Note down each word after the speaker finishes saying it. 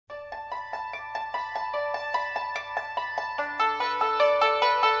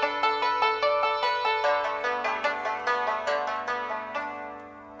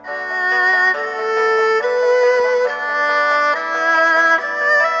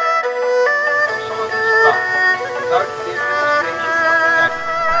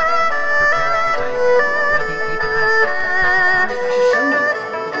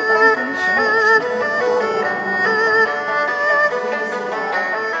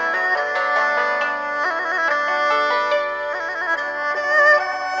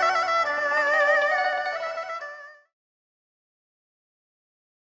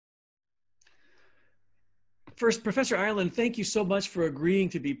First, Professor Ireland, thank you so much for agreeing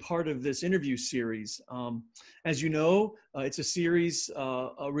to be part of this interview series. As you know, it's a series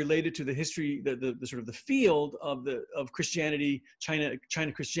related to the history, the sort of the field of Christianity,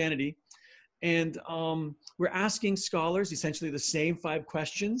 China Christianity. And we're asking scholars essentially the same 5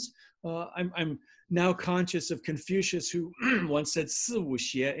 questions. I'm now conscious of Confucius, who once said, 四无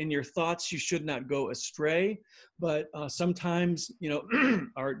邪, in your thoughts you should not go astray. But sometimes,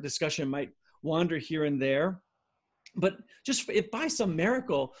 our discussion might wander here and there. But just if by some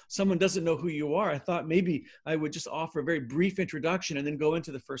miracle someone doesn't know who you are, I thought maybe I would just offer a very brief introduction and then go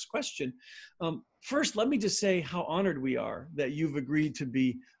into the first question. First, let me just say how honored we are that you've agreed to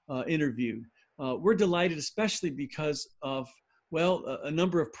be interviewed. We're delighted, especially because of, well, a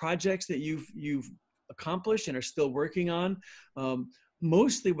number of projects that you've accomplished and are still working on.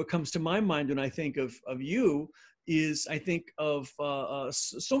 Mostly what comes to my mind when I think of you is I think of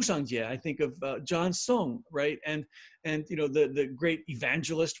Song Shangjie, I think of John Song, right? And the great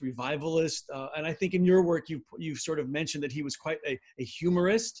evangelist, revivalist, and I think in your work you sort of mentioned that he was quite a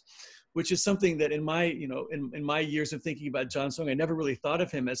humorist, which is something that in my in my years of thinking about John Song, I never really thought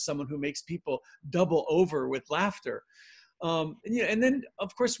of him as someone who makes people double over with laughter. And then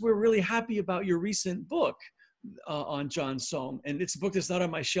of course we're really happy about your recent book on John Song, and it's a book that's not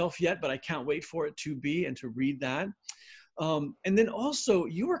on my shelf yet, but I can't wait for it to be and to read that. And then also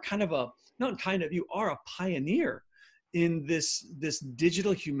you are you are a pioneer in this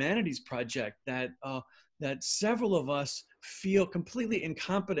digital humanities project that several of us feel completely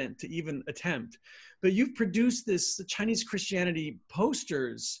incompetent to even attempt. But you've produced this Chinese Christianity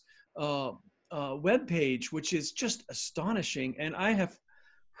posters webpage, which is just astonishing, and I have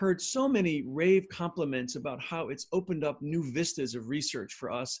heard so many rave compliments about how it's opened up new vistas of research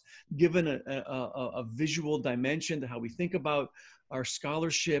for us, given a visual dimension to how we think about our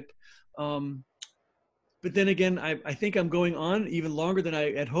scholarship. But then again, I think I'm going on even longer than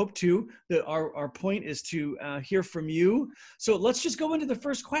I had hoped to. Our point is to hear from you. So let's just go into the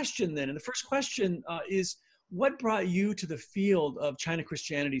first question then. And the first question is, what brought you to the field of China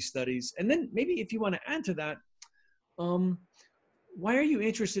Christianity studies? And then maybe if you want to add to that, why are you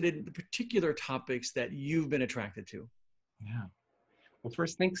interested in the particular topics that you've been attracted to? Yeah. Well,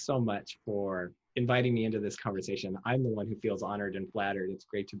 first, thanks so much for inviting me into this conversation. I'm the one who feels honored and flattered. It's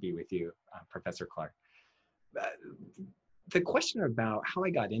great to be with you, Professor Clark. The question about how I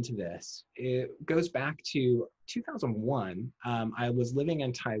got into this, it goes back to 2001. I was living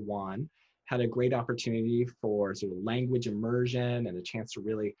in Taiwan, had a great opportunity for sort of language immersion and a chance to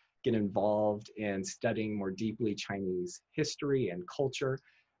really get involved in studying more deeply Chinese history and culture.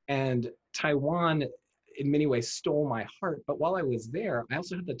 And Taiwan, in many ways, stole my heart. But while I was there, I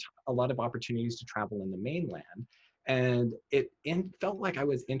also had a lot of opportunities to travel in the mainland. And it felt like I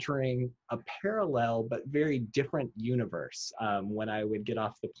was entering a parallel but very different universe when I would get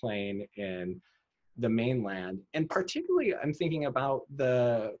off the plane in the mainland. And particularly, I'm thinking about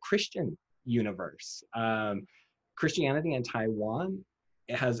the Christian universe. Christianity in Taiwan,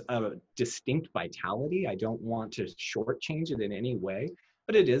 it has a distinct vitality. I don't want to shortchange it in any way,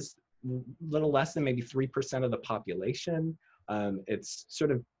 but it is a little less than maybe 3% of the population. It's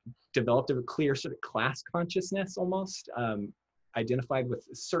sort of developed a clear sort of class consciousness almost, identified with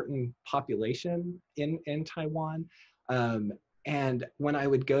a certain population in Taiwan. And when I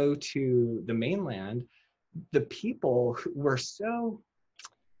would go to the mainland, the people were so,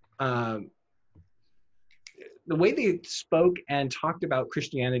 the way they spoke and talked about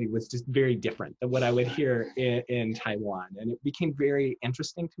Christianity was just very different than what I would hear in Taiwan. And it became very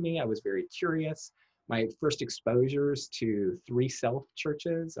interesting to me. I was very curious. My first exposures to 3 self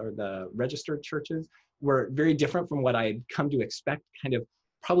churches, or the registered churches, were very different from what I had come to expect, kind of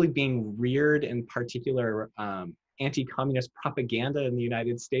probably being reared in particular anti-communist propaganda in the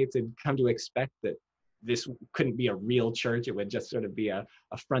United States, and come to expect that this couldn't be a real church. It would just sort of be a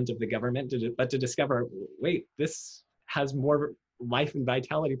front of the government, but to discover, wait, this has more life and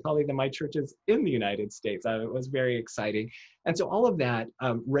vitality probably than my churches in the United States. It was very exciting. And so all of that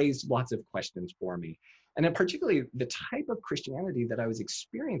raised lots of questions for me. And then particularly the type of Christianity that I was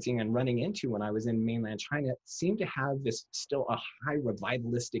experiencing and running into when I was in mainland China seemed to have this still a high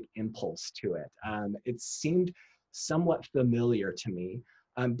revivalistic impulse to it. It seemed somewhat familiar to me.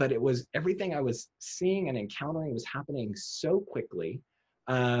 But it was everything I was seeing and encountering was happening so quickly.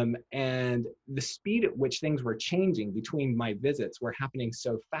 And the speed at which things were changing between my visits were happening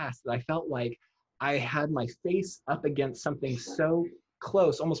so fast that I felt like I had my face up against something so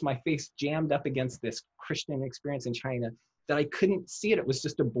close, almost my face jammed up against this Christian experience in China, that I couldn't see it. It was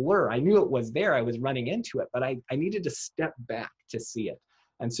just a blur. I knew it was there. I was running into it, but I needed to step back to see it.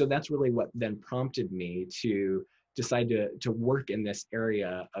 And so that's really what then prompted me to decide to work in this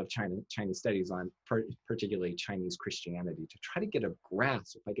area of Chinese studies on particularly Chinese Christianity, to try to get a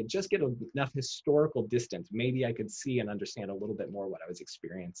grasp. If I could just get enough historical distance, maybe I could see and understand a little bit more what I was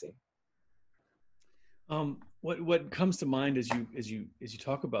experiencing. What comes to mind as you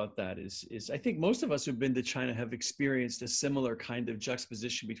talk about that is I think most of us who've been to China have experienced a similar kind of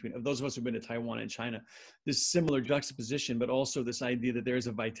juxtaposition between, of those of us who've been to Taiwan and China, this similar juxtaposition, but also this idea that there is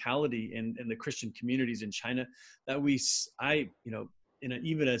a vitality in the Christian communities in China that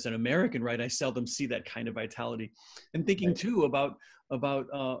even as an American, right, I seldom see that kind of vitality. And thinking too about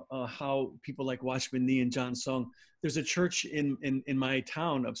how people like Watchman Nee and John Song. There's a church in my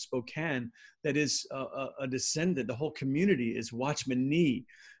town of Spokane that is a descendant. The whole community is Watchman Nee,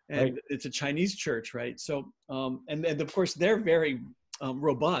 and it's a Chinese church, right? So, and of course they're very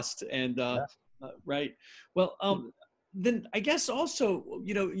robust and right. Well, then I guess also,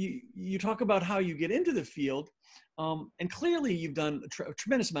 you talk about how you get into the field, and clearly you've done a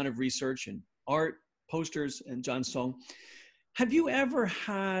tremendous amount of research in art, posters, and John Song. Have you ever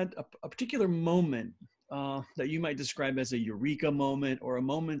had a particular moment that you might describe as a eureka moment, or a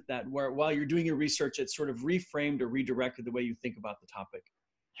moment that where while you're doing your research, it sort of reframed or redirected the way you think about the topic?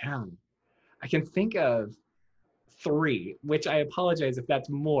 Yeah, I can think of three, which I apologize if that's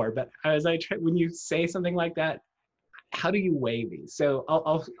more, but as I try, when you say something like that, how do you weigh these? So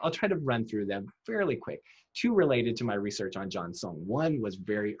I'll try to run through them fairly quick. Two related to my research on John Song. One was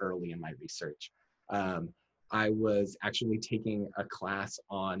very early in my research. I was actually taking a class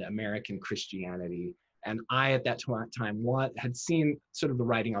on American Christianity, and I, at that time, had seen sort of the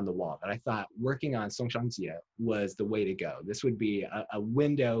writing on the wall, that I thought working on Songshangjie was the way to go. This would be a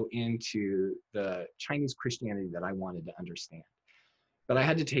window into the Chinese Christianity that I wanted to understand. But I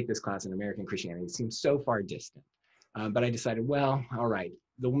had to take this class in American Christianity. It seemed so far distant. But I decided, well, all right,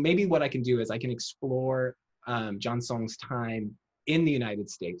 maybe what I can do is I can explore John Song's time in the United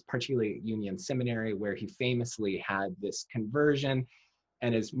States, particularly at Union Seminary, where he famously had this conversion,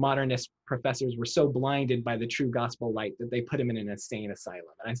 and his modernist professors were so blinded by the true gospel light that they put him in an insane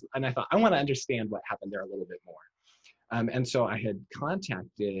asylum. And I thought, I want to understand what happened there a little bit more. And so I had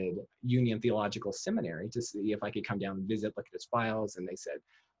contacted Union Theological Seminary to see if I could come down and visit, look at his files, and they said,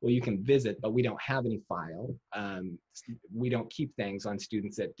 well, you can visit, but we don't have any file. We don't keep things on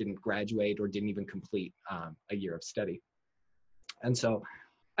students that didn't graduate or didn't even complete a year of study. And so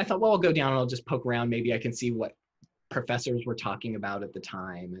I thought, well, I'll go down and I'll just poke around. Maybe I can see what professors were talking about at the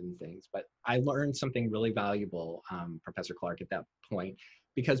time and things. But I learned something really valuable, Professor Clark, at that point,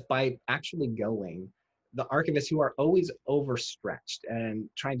 because by actually going, the archivists, who are always overstretched and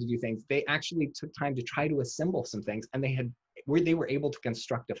trying to do things, they actually took time to try to assemble some things, and they were able to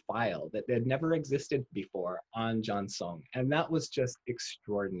construct a file that had never existed before on John Song. And that was just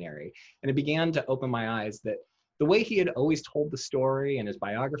extraordinary. And it began to open my eyes that the way he had always told the story and his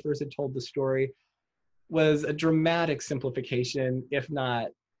biographers had told the story was a dramatic simplification, if not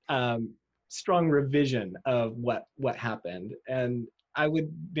strong revision of what happened. And I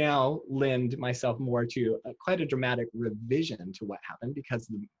would now lend myself more to quite a dramatic revision to what happened, because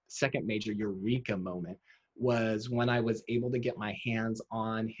the second major eureka moment was when I was able to get my hands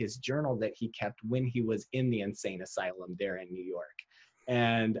on his journal that he kept when he was in the insane asylum there in New York.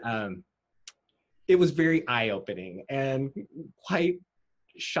 And it was very eye-opening and quite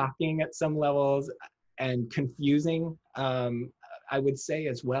shocking at some levels, and confusing, I would say,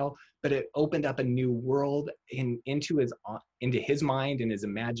 as well. But it opened up a new world into his mind and his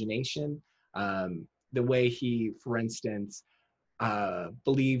imagination. The way he, for instance,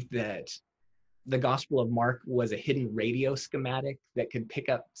 believed that the Gospel of Mark was a hidden radio schematic that could pick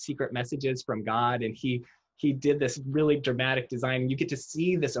up secret messages from God, and he did this really dramatic design. You get to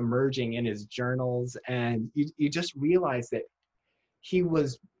see this emerging in his journals, and you just realize that he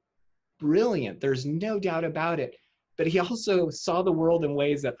was brilliant. There's no doubt about it. But he also saw the world in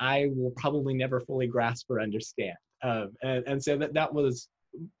ways that I will probably never fully grasp or understand. And so that was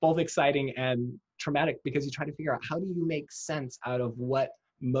both exciting and traumatic, because you try to figure out, how do you make sense out of what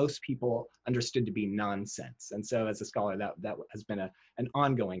most people understood to be nonsense? And so as a scholar, that has been an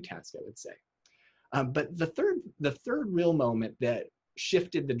ongoing task, I would say. But the third real moment that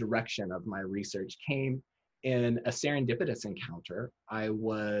shifted the direction of my research came in a serendipitous encounter. I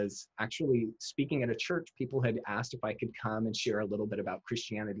was actually speaking at a church. People had asked if I could come and share a little bit about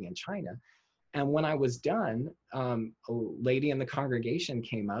Christianity in China. And when I was done, a lady in the congregation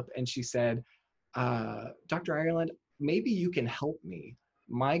came up and she said, Dr. Ireland, maybe you can help me.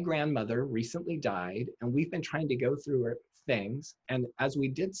 My grandmother recently died, and we've been trying to go through her things. And as we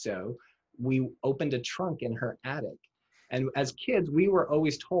did so, we opened a trunk in her attic. And as kids, we were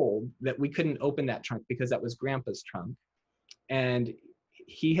always told that we couldn't open that trunk because that was Grandpa's trunk. And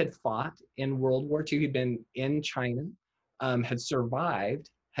he had fought in World War II. He'd been in China, had survived,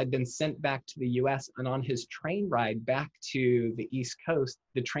 had been sent back to the US. And on his train ride back to the East Coast,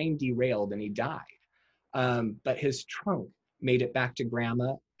 the train derailed and he died. But his trunk made it back to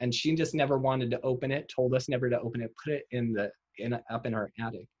Grandma, and she just never wanted to open it, told us never to open it, put it up in our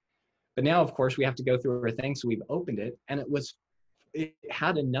attic. But now, of course, we have to go through our thing, so we've opened it, and it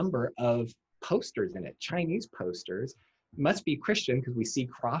had a number of posters in it, Chinese posters. Must be Christian because we see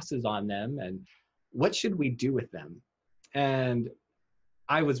crosses on them, and what should we do with them? And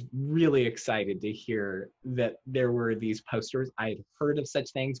I was really excited to hear that there were these posters. I had heard of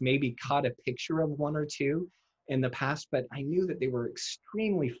such things, maybe caught a picture of one or two in the past, but I knew that they were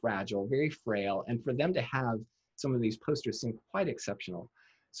extremely fragile, very frail, and for them to have some of these posters seemed quite exceptional.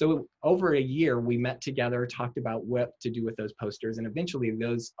 So over a year, we met together, talked about what to do with those posters, and eventually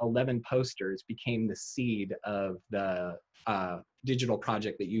those 11 posters became the seed of the digital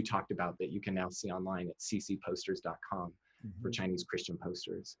project that you talked about that you can now see online at ccposters.com for Chinese Christian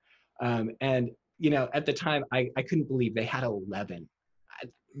posters. And at the time, I couldn't believe they had 11.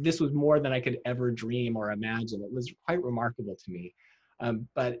 This was more than I could ever dream or imagine. It was quite remarkable to me.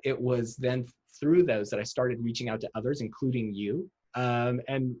 But it was then through those that I started reaching out to others, including you,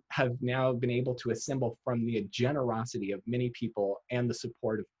 and have now been able to assemble from the generosity of many people and the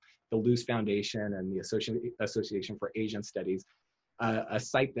support of the Luce Foundation and the Association for Asian Studies, a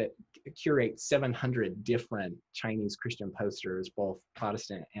site that curates 700 different Chinese Christian posters, both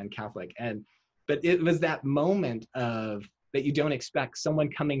Protestant and Catholic. But it was that moment of that you don't expect,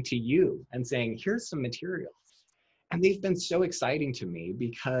 someone coming to you and saying, here's some materials. And they've been so exciting to me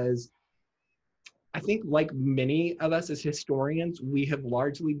because I think like many of us as historians, we have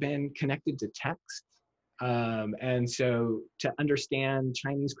largely been connected to text. And so to understand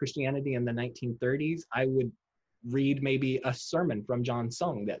Chinese Christianity in the 1930s, I would read maybe a sermon from John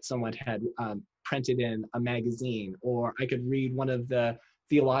Sung that someone had printed in a magazine, or I could read one of the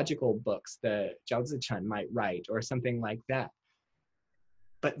theological books that Zhao Zichen might write or something like that.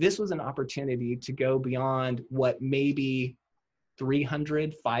 But this was an opportunity to go beyond what maybe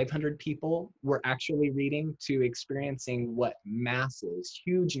 300, 500 people were actually reading to experiencing what masses,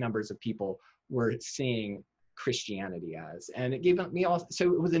 huge numbers of people were seeing Christianity as. And it gave me also,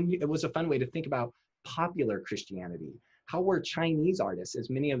 so it was a fun way to think about popular Christianity. How were Chinese artists, as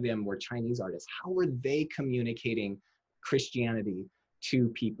many of them were Chinese artists, how were they communicating Christianity to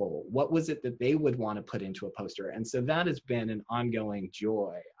people? What was it that they would want to put into a poster? And so that has been an ongoing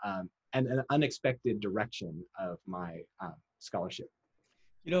joy and an unexpected direction of my scholarship.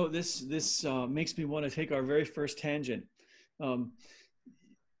 This makes me want to take our very first tangent.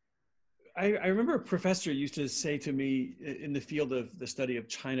 I remember a professor used to say to me in the field of the study of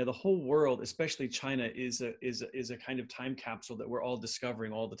China, the whole world, especially China, is a kind of time capsule that we're all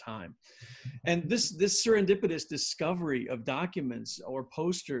discovering all the time. And this serendipitous discovery of documents or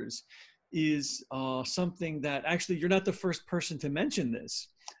posters is something that actually you're not the first person to mention this.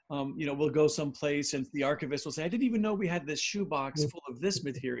 We'll go someplace and the archivist will say, I didn't even know we had this shoebox full of this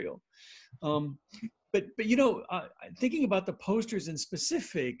material. But thinking about the posters in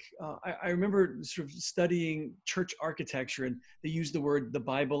specific, I remember sort of studying church architecture, and they use the word the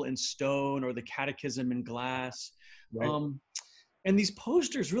Bible in stone or the catechism in glass. Right. And these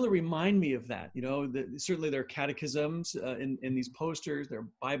posters really remind me of that. Certainly there are catechisms in these posters. There are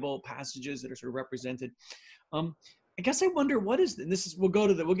Bible passages that are sort of represented. I guess I wonder we'll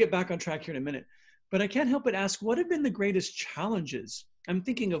get back on track here in a minute, but I can't help but ask, what have been the greatest challenges? I'm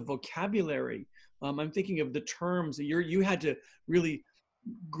thinking of vocabulary. I'm thinking of the terms that you had to really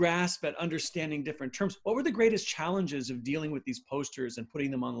grasp at understanding different terms. What were the greatest challenges of dealing with these posters and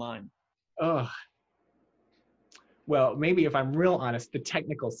putting them online? Oh, well, maybe if I'm real honest, the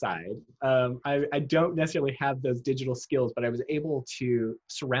technical side. I don't necessarily have those digital skills, but I was able to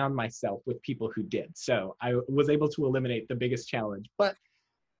surround myself with people who did. So I was able to eliminate the biggest challenge. But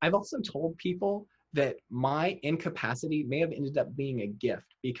I've also told people that my incapacity may have ended up being a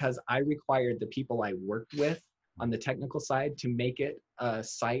gift because I required the people I worked with on the technical side to make it a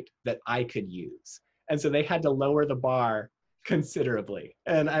site that I could use. And so they had to lower the bar considerably.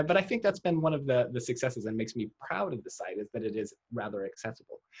 But I think that's been one of the successes and makes me proud of the site, is that it is rather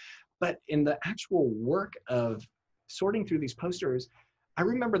accessible. But in the actual work of sorting through these posters, I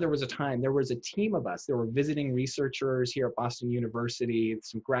remember there was a team of us. There were visiting researchers here at Boston University,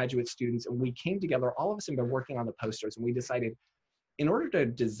 some graduate students, and we came together. All of us have been working on the posters, and we decided in order to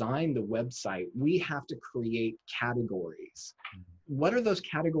design the website, we have to create categories. What are those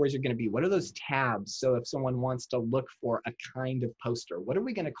categories are going to be? What are those tabs? So if someone wants to look for a kind of poster, what are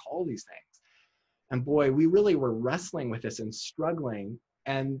we going to call these things? And boy, we really were wrestling with this and struggling.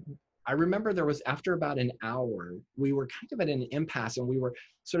 And I remember there was, after about an hour, we were kind of at an impasse, and we were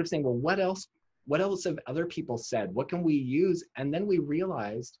sort of saying, well, what else have other people said? What can we use? And then we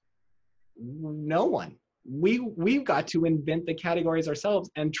realized no one. We've got to invent the categories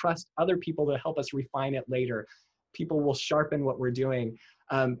ourselves and trust other people to help us refine it later. People will sharpen what we're doing.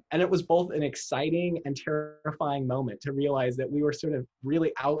 And it was both an exciting and terrifying moment to realize that we were sort of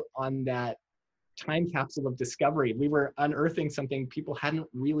really out on that time capsule of discovery. We were unearthing something people hadn't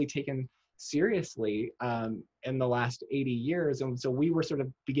really taken seriously in the last 80 years. And so we were sort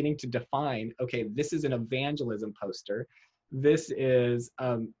of beginning to define, okay, this is an evangelism poster. This is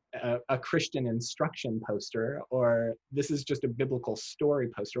a Christian instruction poster, or this is just a biblical story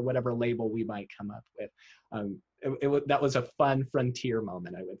poster, whatever label we might come up with. That was a fun frontier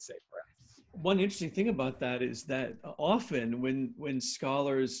moment, I would say, for us. One interesting thing about that is that often when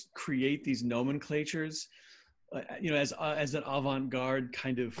scholars create these nomenclatures, as an avant-garde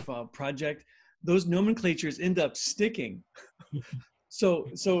kind of project, those nomenclatures end up sticking. So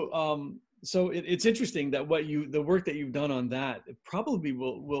it's interesting that the work that you've done on that probably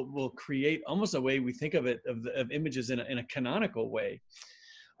will create almost a way we think of it of images in a canonical way.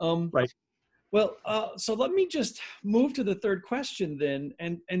 Right. Well, so let me just move to the third question then,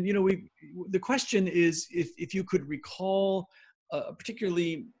 and the question is if you could recall a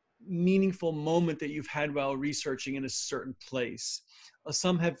particularly meaningful moment that you've had while researching in a certain place.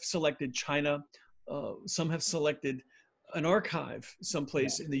 Some have selected China, some have selected an archive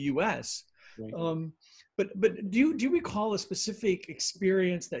someplace in the U.S. Right. But do you recall a specific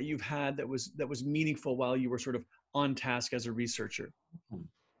experience that you've had that was meaningful while you were sort of on task as a researcher?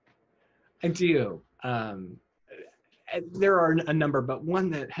 I do. There are a number, but one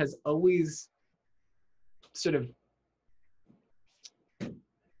that has always sort of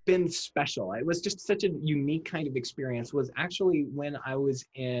been special. It was just such a unique kind of experience, was actually when I was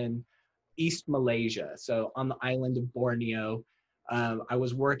in East Malaysia. So on the island of Borneo, I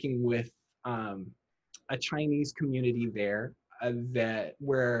was working with a Chinese community there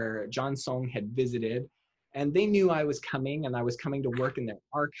where John Song had visited, and they knew I was coming, and I was coming to work in their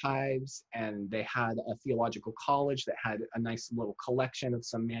archives, and they had a theological college that had a nice little collection of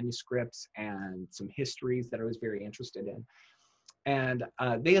some manuscripts and some histories that I was very interested in. And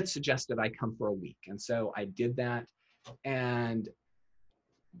they had suggested I come for a week. And so I did that. And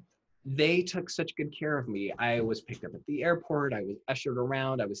they took such good care of me. I was picked up at the airport. I was ushered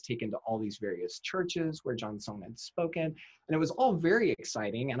around. I was taken to all these various churches where John Song had spoken. And it was all very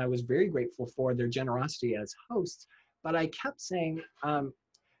exciting. And I was very grateful for their generosity as hosts. But I kept saying,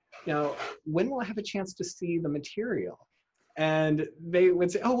 when will I have a chance to see the material? And they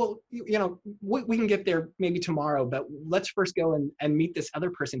would say, oh, well, we can get there maybe tomorrow, but let's first go and meet this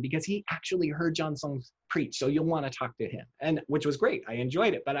other person because he actually heard John Song preach. So you'll want to talk to him, and which was great. I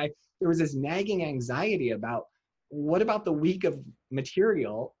enjoyed it. But there was this nagging anxiety about what about the week of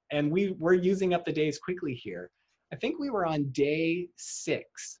material? And we're using up the days quickly here. I think we were on day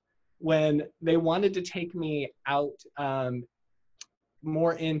 6 when they wanted to take me out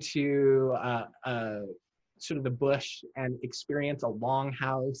more into sort of the bush and experience a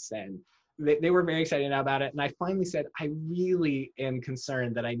longhouse, and they were very excited about it. And I finally said, I really am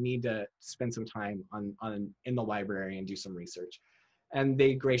concerned that I need to spend some time in the library and do some research. And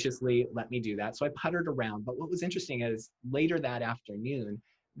they graciously let me do that. So I puttered around. But what was interesting is later that afternoon,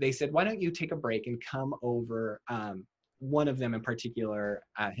 they said, why don't you take a break and come over? One of them in particular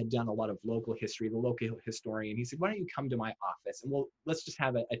had done a lot of local history, the local historian. He said, why don't you come to my office and let's just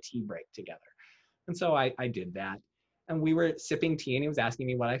have a tea break together. And so I did that. And we were sipping tea, and he was asking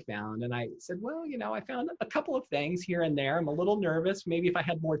me what I found. And I said, well, I found a couple of things here and there. I'm a little nervous. Maybe if I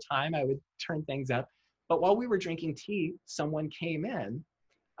had more time, I would turn things up. But while we were drinking tea, someone came in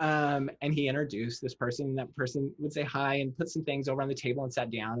and he introduced this person. And that person would say hi and put some things over on the table and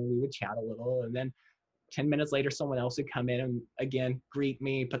sat down, and we would chat a little. And then 10 minutes later, someone else would come in and again, greet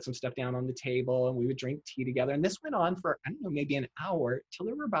me, put some stuff down on the table, and we would drink tea together. And this went on for, I don't know, maybe an hour till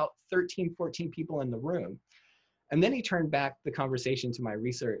there were about 13, 14 people in the room. And then he turned back the conversation to my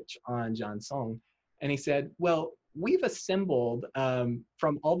research on John Song. And he said, well, we've assembled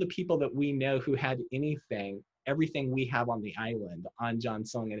from all the people that we know who had everything we have on the island on John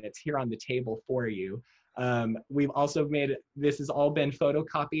Song, and it's here on the table for you. We've also this has all been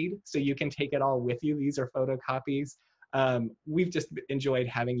photocopied, so you can take it all with you. These are photocopies We've just enjoyed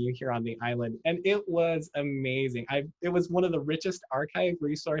having you here on the island, and it was amazing. It was one of the richest archive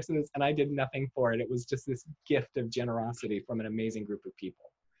resources, and I did nothing for it. It was just this gift of generosity from an amazing group of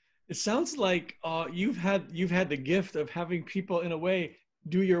people. It sounds like you've had the gift of having people in a way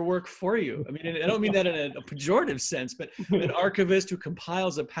do your work for you. I mean, and I don't mean that in a pejorative sense, but an archivist who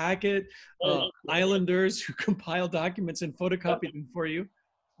compiles a packet, islanders who compile documents and photocopy them for you.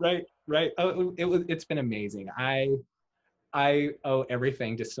 Right, right. Oh, it's been amazing. I owe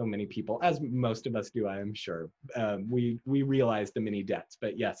everything to so many people, as most of us do, I am sure. We realize the many debts,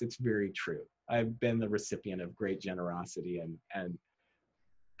 but yes, it's very true. I've been the recipient of great generosity and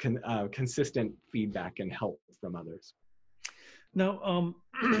consistent feedback and help from others. Now,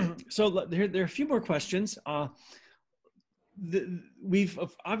 so there are a few more questions. We've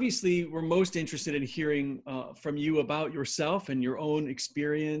obviously we're most interested in hearing from you about yourself and your own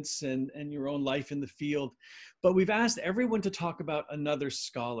experience and your own life in the field, but we've asked everyone to talk about another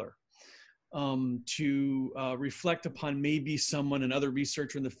scholar, to reflect upon maybe someone, another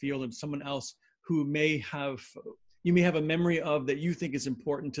researcher in the field, and someone else who you may have a memory of that you think is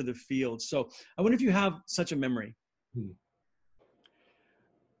important to the field. So I wonder if you have such a memory.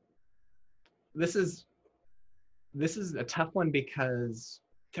 This is a tough one because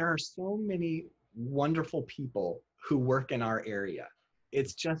there are so many wonderful people who work in our area.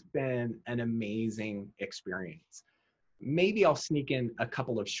 It's just been an amazing experience. Maybe I'll sneak in a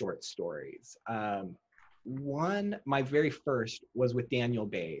couple of short stories. One, my very first, was with Daniel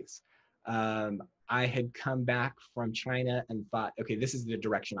Bays. I had come back from China and thought, okay, this is the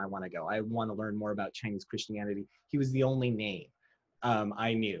direction I want to go. I want to learn more about Chinese Christianity. He was the only name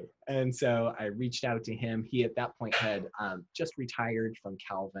I knew. And so I reached out to him. He at that point had just retired from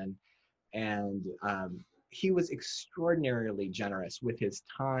Calvin, and he was extraordinarily generous with his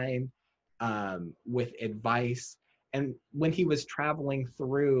time, with advice. And when he was traveling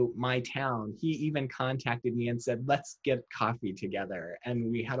through my town, he even contacted me and said, let's get coffee together.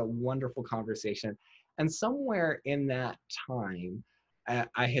 And we had a wonderful conversation. And somewhere in that time,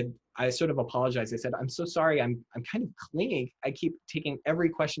 I sort of apologized. I said, I'm so sorry, I'm kind of clinging. I keep taking every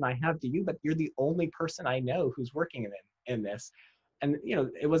question I have to you, but you're the only person I know who's working in this. And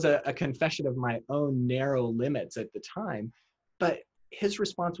it was a confession of my own narrow limits at the time. But his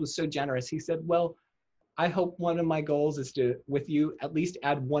response was so generous. He said, well, I hope one of my goals is to, with you, at least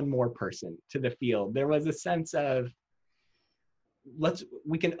add one more person to the field. There was a sense of,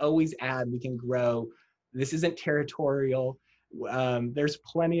 we can always add, we can grow. This isn't territorial. There's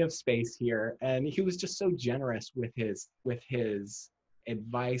plenty of space here. And he was just so generous with his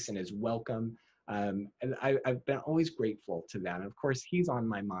advice and his welcome. And I've been always grateful to that. And of course, he's on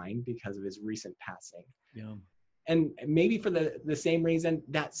my mind because of his recent passing. Yeah. And maybe for the same reason,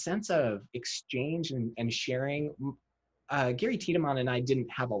 that sense of exchange and sharing. Gary Tiedemann and I didn't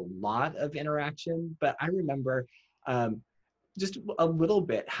have a lot of interaction, but I remember just a little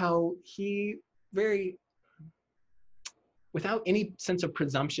bit how he without any sense of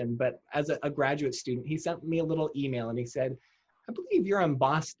presumption, but as a graduate student, he sent me a little email and he said, I believe you're in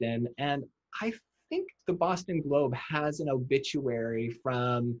Boston, and I think the Boston Globe has an obituary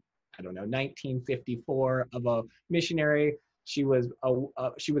from, I don't know, 1954 of a missionary. She was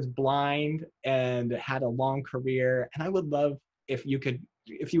blind and had a long career, and I would love if you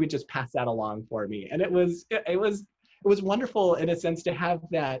would just pass that along for me. And it was wonderful in a sense to have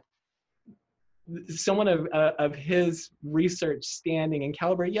that someone of his research standing and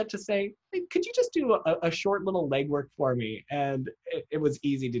caliber, yet to say, hey, could you just do a short little legwork for me? And it was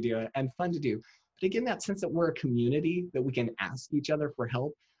easy to do and fun to do. But again, that sense that we're a community, that we can ask each other for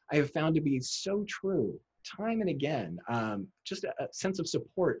help, I have found to be so true time and again. Just a sense of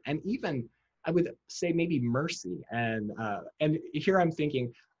support, and even I would say maybe mercy. And here I'm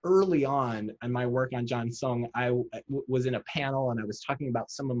thinking, early on in my work on John Sung, I was in a panel and I was talking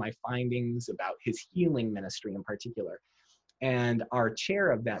about some of my findings about his healing ministry in particular. And our chair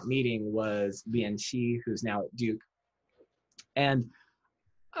of that meeting was Lian Xi, who's now at Duke. And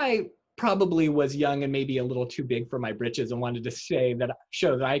I probably was young and maybe a little too big for my britches and wanted to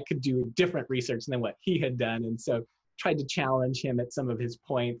show that I could do different research than what he had done. And so tried to challenge him at some of his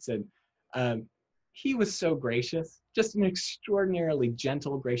points. And he was so gracious, just an extraordinarily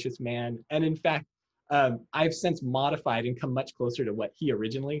gentle, gracious man. And in fact, I've since modified and come much closer to what he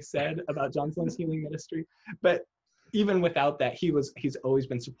originally said about John Sung's healing ministry. But even without that, he's always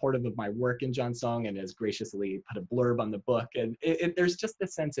been supportive of my work in John Sung and has graciously put a blurb on the book. And there's just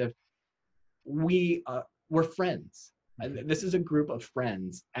this sense of we're friends. This is a group of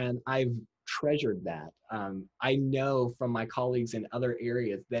friends, and I've treasured that. I know from my colleagues in other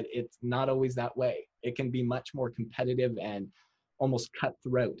areas that it's not always that way. It can be much more competitive and almost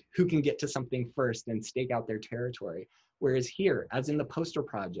cutthroat. Who can get to something first and stake out their territory? Whereas here, as in the poster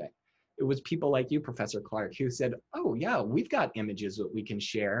project, it was people like you, Professor Clark, who said, oh yeah, we've got images that we can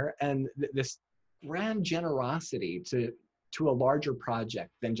share. And this grand generosity to a larger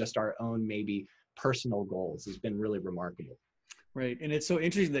project than just our own maybe personal goals has been really remarkable. Right. And it's so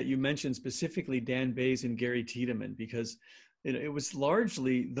interesting that you mentioned specifically Dan Bayes and Gary Tiedemann, because it was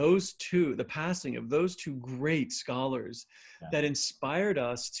largely those two, the passing of those two great scholars, that inspired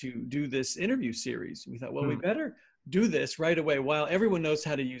us to do this interview series. We thought, well, we better do this right away while everyone knows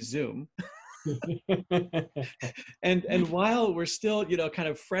how to use Zoom. and while we're still, kind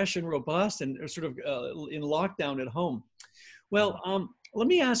of fresh and robust and sort of in lockdown at home. Well, let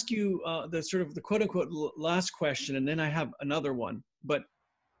me ask you the sort of the quote unquote last question, and then I have another one. But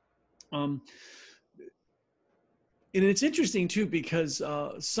and it's interesting too, because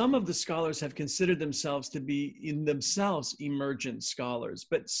some of the scholars have considered themselves to be in themselves emergent scholars.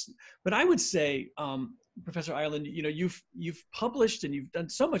 But I would say, Professor Ireland, you've published and you've done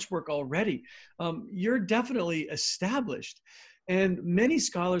so much work already. You're definitely established, and many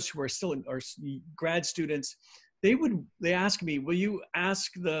scholars who are still are grad students, they ask me, will you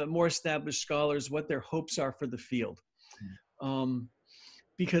ask the more established scholars what their hopes are for the field?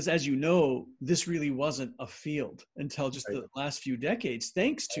 Because as you know, this really wasn't a field until just the last few decades,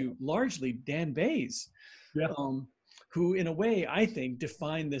 thanks to largely Dan Bayes, who in a way, I think,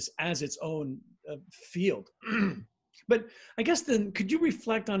 defined this as its own field. But I guess then, could you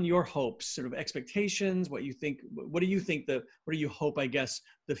reflect on your hopes, sort of expectations, what do you hope, I guess,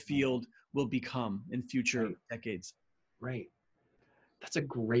 the field will become in future decades? Right. That's a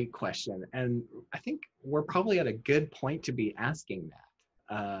great question. And I think we're probably at a good point to be asking that.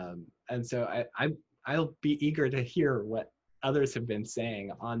 And so I'll be eager to hear what others have been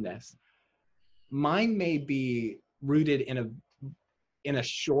saying on this. Mine may be rooted in a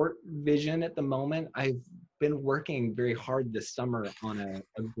short vision at the moment. I've been working very hard this summer on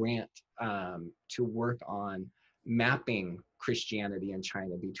a grant to work on mapping Christianity in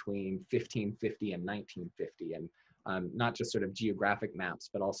China between 1550 and 1950, and not just sort of geographic maps,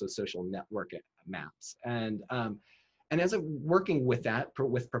 but also social network maps. And as I'm working with that,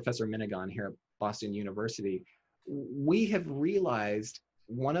 with Professor Minigon here at Boston University, we have realized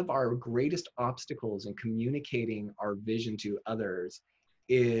one of our greatest obstacles in communicating our vision to others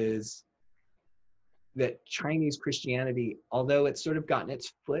is that Chinese Christianity, although it's sort of gotten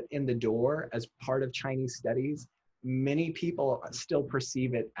its foot in the door as part of Chinese studies, many people still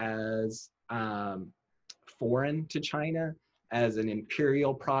perceive it as foreign to China, as an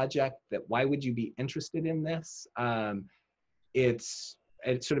imperial project, that why would you be interested in this? It's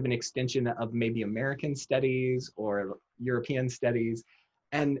sort of an extension of maybe American studies or European studies,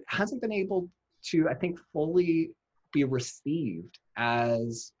 and hasn't been able to, I think, fully be received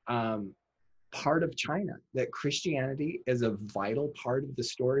as part of China, that Christianity is a vital part of the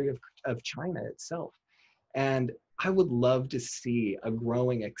story of China itself. And I would love to see a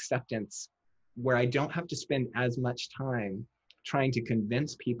growing acceptance where I don't have to spend as much time trying to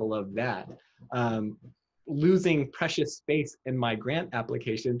convince people of that, losing precious space in my grant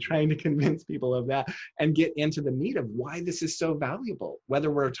application, trying to convince people of that, and get into the meat of why this is so valuable.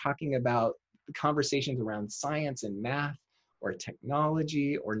 Whether we're talking about the conversations around science and math, or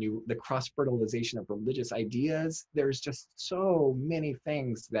technology, or the cross-fertilization of religious ideas, there's just so many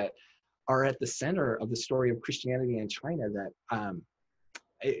things that are at the center of the story of Christianity in China that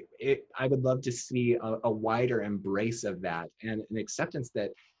I would love to see a wider embrace of that, and an acceptance that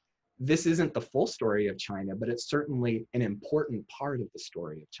this isn't the full story of China, but it's certainly an important part of the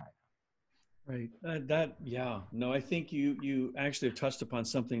story of China. Right. No, I think you actually have touched upon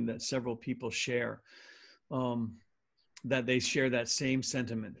something that several people share, that they share that same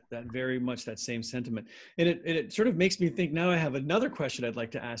sentiment, that very much that same sentiment. And it sort of makes me think, now I have another question I'd like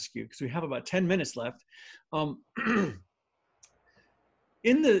to ask you, because we have about 10 minutes left.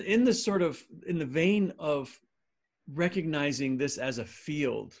 In the vein of recognizing this as a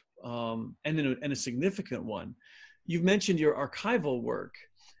field, and a significant one, you've mentioned your archival work.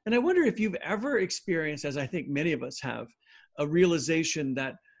 And I wonder if you've ever experienced, as I think many of us have, a realization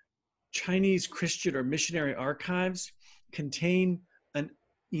that Chinese Christian or missionary archives contain an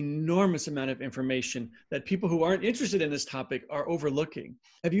enormous amount of information that people who aren't interested in this topic are overlooking.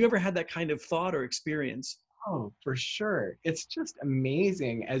 Have you ever had that kind of thought or experience? Oh, for sure. It's just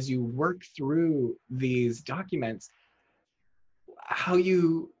amazing as you work through these documents, how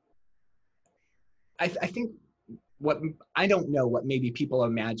I think I don't know what maybe people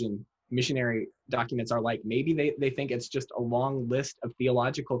imagine missionary documents are like. Maybe they think it's just a long list of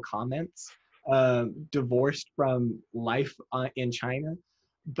theological comments, divorced from life in China.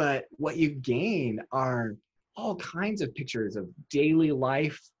 But what you gain are all kinds of pictures of daily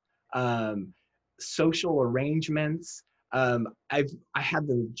life, um, social arrangements. I had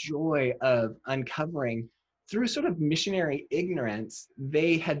the joy of uncovering through sort of missionary ignorance,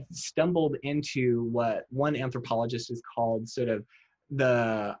 they had stumbled into what one anthropologist has called sort of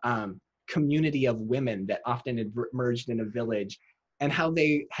the community of women that often emerged in a village, and how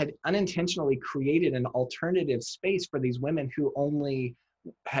they had unintentionally created an alternative space for these women who only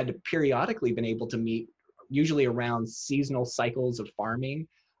had periodically been able to meet, usually around seasonal cycles of farming.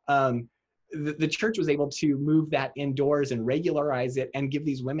 The church was able to move that indoors and regularize it and give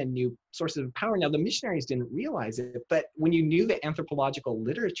these women new sources of power. Now, the missionaries didn't realize it, but when you knew the anthropological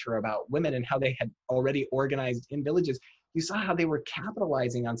literature about women and how they had already organized in villages, you saw how they were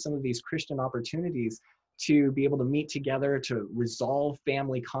capitalizing on some of these Christian opportunities to be able to meet together, to resolve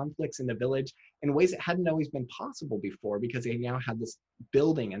family conflicts in the village in ways that hadn't always been possible before, because they now had this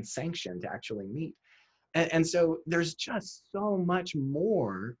building and sanction to actually meet. And so there's just so much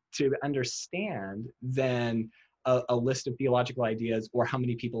more to understand than a list of theological ideas or how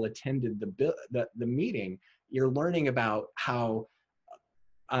many people attended the meeting. You're learning about how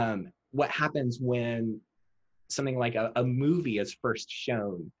what happens when something like a movie is first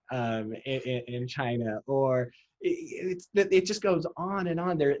shown in China, or it just goes on and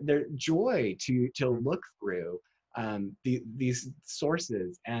on. They're joy to look through these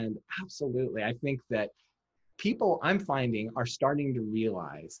sources. And absolutely, I think that people, I'm finding, are starting to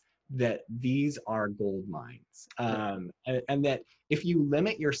realize that these are gold mines, and that if you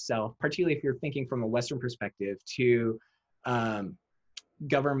limit yourself, particularly if you're thinking from a Western perspective, to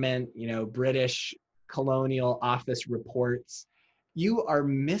government, British colonial office reports, you are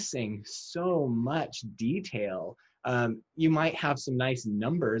missing so much detail. You might have some nice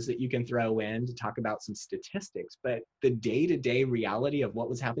numbers that you can throw in to talk about some statistics, but the day-to-day reality of what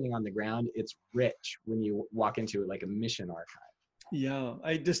was happening on the ground, it's rich when you walk into it, like a mission archive. Yeah,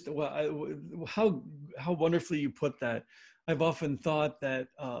 how wonderfully you put that. I've often thought that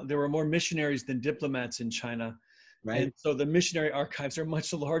there were more missionaries than diplomats in China. Right. And so the missionary archives are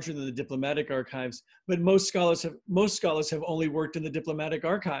much larger than the diplomatic archives, but most scholars have only worked in the diplomatic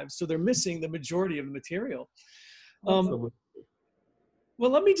archives, so they're missing the majority of the material. Absolutely.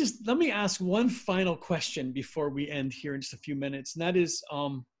 Well, let me ask one final question before we end here in just a few minutes, and that is,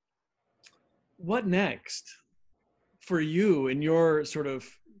 what next for you in your sort of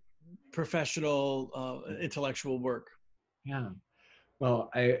professional, intellectual work? Yeah. Well,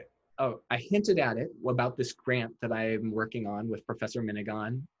 I hinted at it about this grant that I'm working on with Professor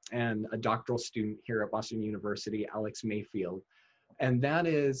Minigan and a doctoral student here at Boston University, Alex Mayfield. And that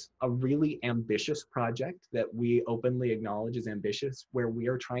is a really ambitious project that we openly acknowledge as ambitious, where we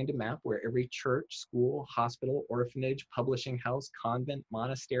are trying to map where every church, school, hospital, orphanage, publishing house, convent,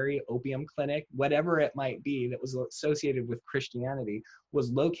 monastery, opium clinic, whatever it might be that was associated with Christianity,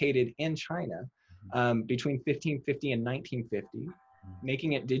 was located in China between 1550 and 1950.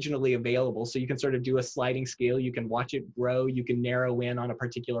 Making it digitally available so you can sort of do a sliding scale, you can watch it grow, you can narrow in on a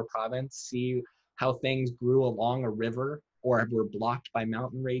particular province, see how things grew along a river or were blocked by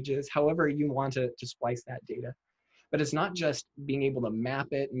mountain ranges, however you want to splice that data. But it's not just being able to map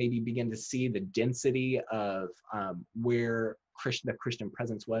it, maybe begin to see the density of where the Christian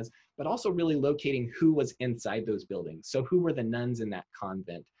presence was, but also really locating who was inside those buildings. So who were the nuns in that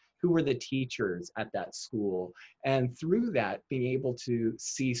convent? Who were the teachers at that school? And through that, being able to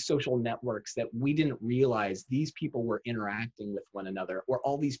see social networks that we didn't realize these people were interacting with one another, or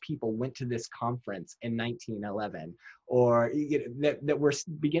all these people went to this conference in 1911, or that we're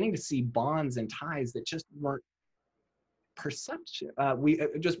beginning to see bonds and ties that just weren't perception.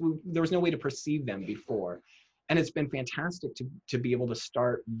 There was no way to perceive them before. And it's been fantastic to be able to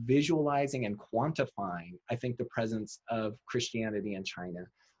start visualizing and quantifying, I think, the presence of Christianity in China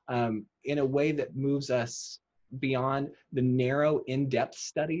in a way that moves us beyond the narrow, in-depth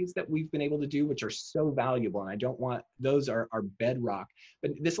studies that we've been able to do, which are so valuable. And I don't want, those are bedrock,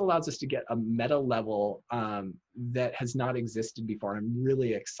 but this allows us to get a meta level that has not existed before. I'm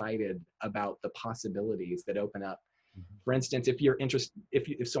really excited about the possibilities that open up. For instance, if you're interested,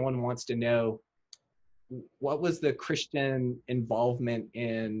 if someone wants to know what was the Christian involvement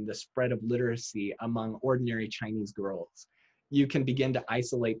in the spread of literacy among ordinary Chinese girls, you can begin to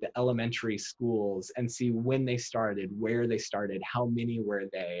isolate the elementary schools and see when they started, where they started, how many were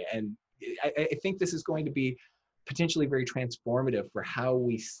they. And I think this is going to be potentially very transformative for how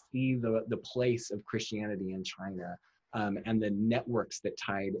we see the place of Christianity in China and the networks that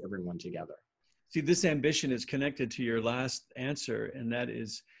tied everyone together. See, this ambition is connected to your last answer, and that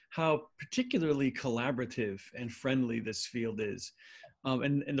is how particularly collaborative and friendly this field is.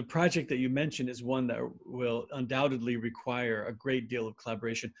 And the project that you mentioned is one that will undoubtedly require a great deal of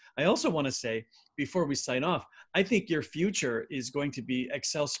collaboration. I also want to say, before we sign off, I think your future is going to be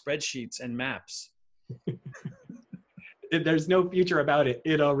Excel spreadsheets and maps. There's no future about it.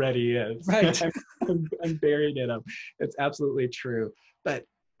 It already is. Right. I'm buried in them. It's absolutely true. But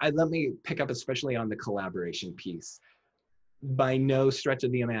let me pick up especially on the collaboration piece. By no stretch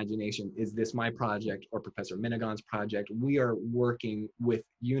of the imagination is this my project or Professor Minigon's project. We are working with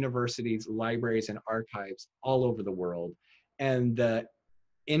universities, libraries, and archives all over the world. And the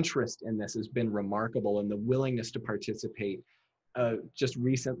interest in this has been remarkable, and the willingness to participate. Just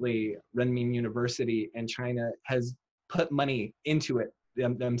recently, Renmin University in China has put money into it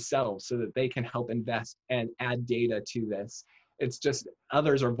themselves so that they can help invest and add data to this. It's just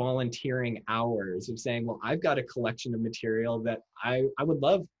others are volunteering hours of saying, well, I've got a collection of material that I would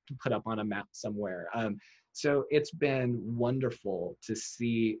love to put up on a map somewhere. So it's been wonderful to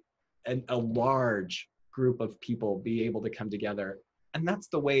see a large group of people be able to come together. And that's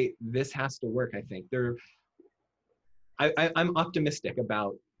the way this has to work, I think. I'm optimistic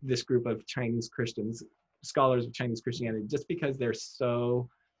about this group of Chinese Christians, scholars of Chinese Christianity, just because there's so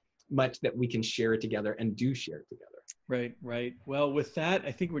much that we can share together and do share together. Right, right. Well, with that,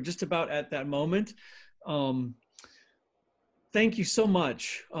 I think we're just about at that moment. Thank you so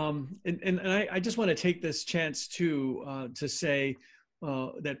much. And I just want to take this chance to say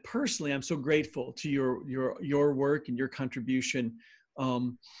that personally, I'm so grateful to your work and your contribution.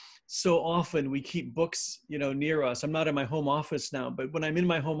 So often we keep books, near us. I'm not in my home office now, but when I'm in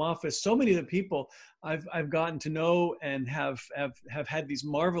my home office, so many of the people I've gotten to know and have had these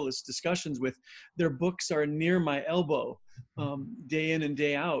marvelous discussions with, their books are near my elbow, day in and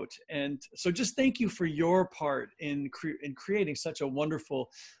day out. And so just thank you for your part in creating such a wonderful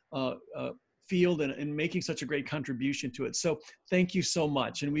field and making such a great contribution to it. So thank you so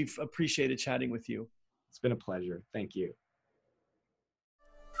much. And we've appreciated chatting with you. It's been a pleasure. Thank you.